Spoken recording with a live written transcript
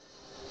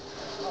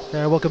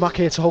Welcome back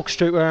here to Hook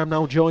Street, where I'm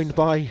now joined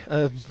by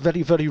a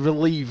very, very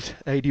relieved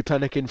Ady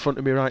Pennock in front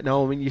of me right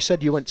now. I mean, you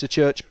said you went to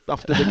church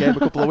after the game a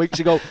couple of weeks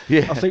ago.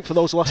 Yeah. I think for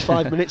those last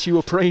 5 minutes you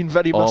were praying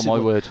very massively. Oh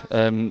my word,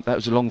 that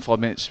was a long 5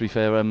 minutes, to be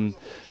fair.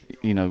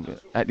 You know,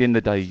 at the end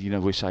of the day, you know,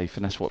 we're safe,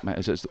 and that's what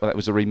matters. That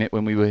was the remit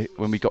when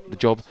we got the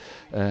job.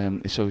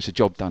 So it's a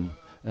job done.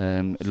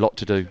 A lot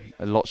to do,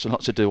 lots and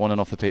lots to do on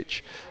and off the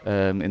pitch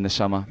in the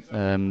summer.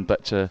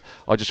 But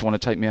I just want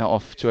to take my hat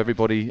off to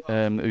everybody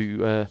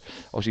who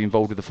obviously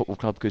involved with the football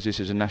club, because this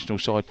is a national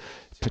side.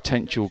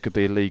 Potential could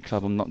be a league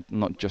club. I'm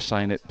not just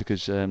saying it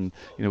because you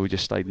know, we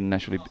just stayed in the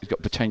national league. It's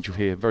got potential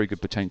here, very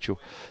good potential.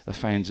 The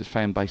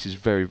fan base is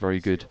very, very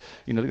good.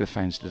 You know, look at the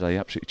fans today,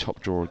 absolutely top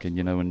draw again.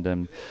 You know,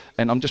 and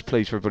I'm just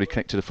pleased for everybody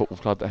connected to the football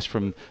club. That's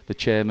from the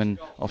chairman,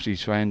 obviously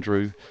to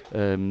Andrew,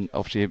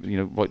 obviously, you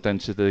know, right down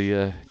to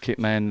the kit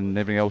man and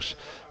everything else,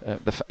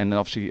 and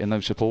obviously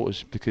those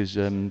supporters, because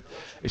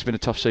it's been a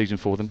tough season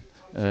for them.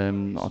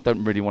 I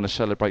don't really want to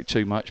celebrate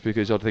too much,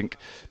 because I think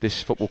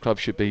this football club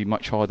should be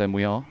much higher than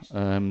we are.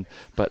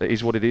 But it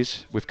is what it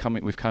is. We've come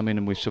in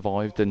and we've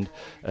survived, and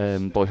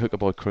by hook or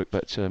by crook.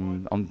 But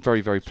I'm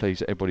very, very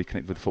pleased that everybody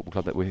connected with the football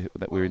club,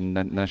 that we're in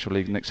the National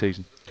League next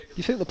season. Do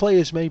you think the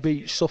players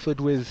maybe suffered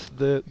with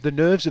the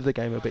nerves of the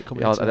game a bit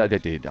coming into they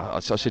did.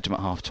 I said to them at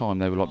half time,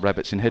 they were like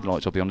rabbits in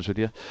headlights, I'll be honest with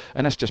you.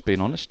 And that's just being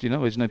honest, you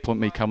know. There's no point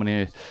me coming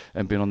here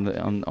and being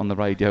on the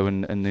radio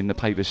and in the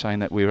papers saying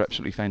that we're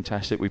absolutely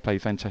fantastic, we play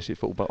fantastic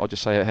football. But I'll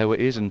just say it how it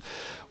is, and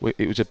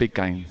it was a big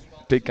game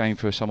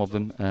for some of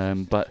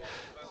them. But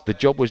the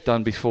job was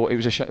done before.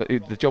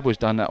 The job was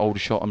done at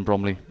Aldershot and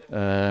Bromley,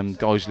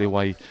 Guiseley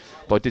away.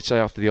 But I did say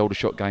after the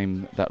Aldershot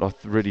game that I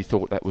really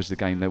thought that was the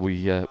game that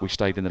we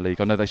stayed in the league.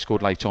 I know they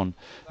scored late on,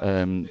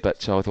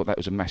 but I thought that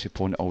was a massive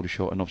point at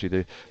Aldershot, and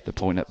obviously the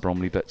point at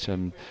Bromley. But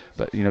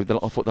you know,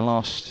 I thought the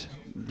last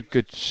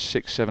good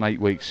 6, 7, 8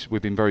 weeks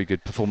we've been very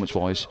good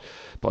performance-wise.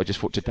 But I just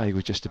thought today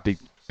was just a big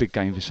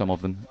game for some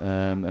of them,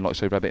 and like I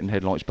say, rabbit in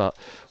headlights. But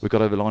we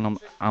got over the line. I'm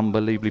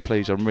unbelievably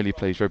pleased. I'm really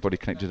pleased for everybody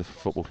connected to the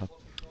football club.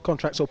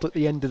 Contracts up at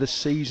the end of the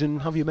season.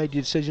 Have you made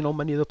your decision on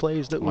many of the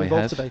players that were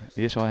involved today?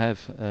 Yes, I have.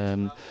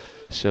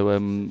 So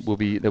they'll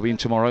be in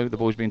tomorrow. The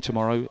boys will be in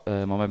tomorrow.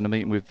 I'm having a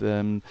meeting with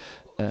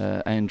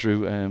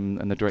Andrew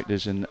and the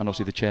directors and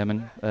obviously the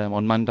chairman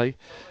on Monday,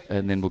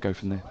 and then we'll go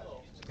from there.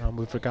 And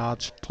with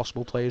regards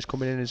possible players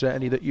coming in, is there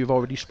any that you've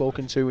already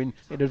spoken to in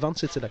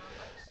advance of today?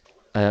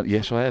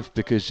 Yes, I have,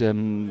 because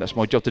that's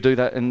my job to do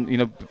that, and you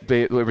know,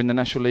 be it we're in the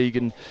National League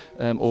and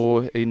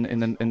or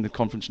in the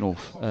Conference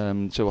North.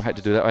 So I had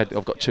to do that.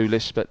 I've got 2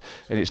 lists,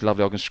 and it's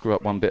lovely. I can screw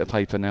up one bit of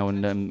paper now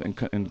and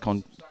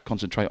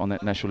concentrate on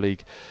that National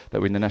League, that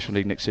we're in the National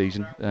League next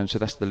season. So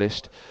that's the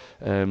list.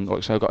 Like I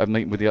say, I've got a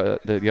meeting with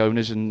the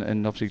owners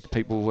and obviously the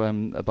people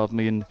above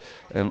me and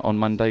on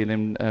Monday,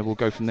 and then we'll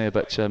go from there.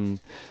 But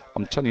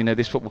I'm telling you now,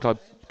 this football club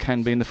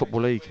can be in the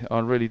Football League. I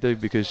really do,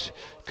 because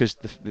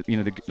you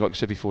know, like I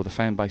said before, the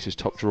fan base is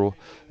top draw.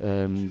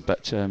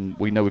 But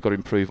we know we've got to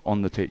improve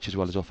on the pitch as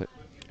well as off it.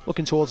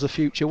 Looking towards the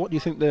future, what do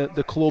you think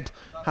the club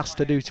has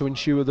to do to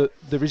ensure that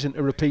there isn't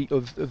a repeat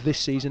of this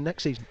season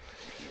next season?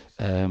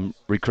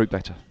 Recruit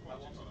better.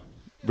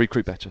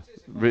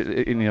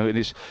 You know,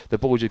 it's the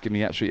boys have given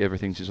me absolutely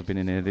everything since I've been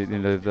in here. You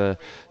know,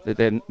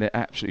 they're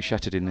absolutely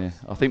shattered in there.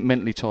 I think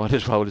mentally tired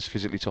as well as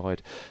physically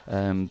tired.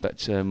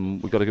 But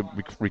we've got to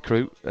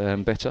recruit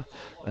better,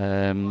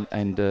 and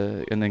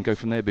then go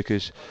from there,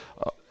 because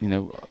you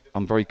know,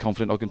 I'm very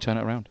confident I can turn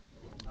it around.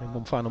 And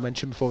one final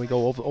mention before we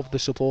go of the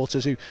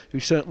supporters who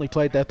certainly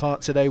played their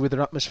part today with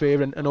their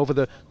atmosphere and over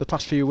the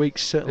past few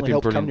weeks certainly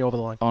helped Camden over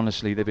the line.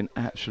 Honestly, they've been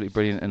absolutely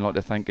brilliant, and I'd like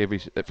to thank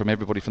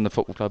everybody from the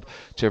football club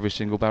to every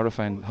single Barrow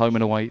fan, home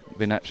and away,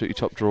 been absolutely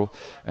top draw,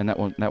 and that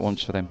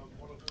one's for them.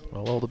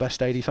 Well, all the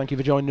best, Ady. Thank you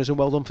for joining us, and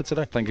well done for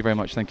today. Thank you very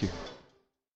much. Thank you.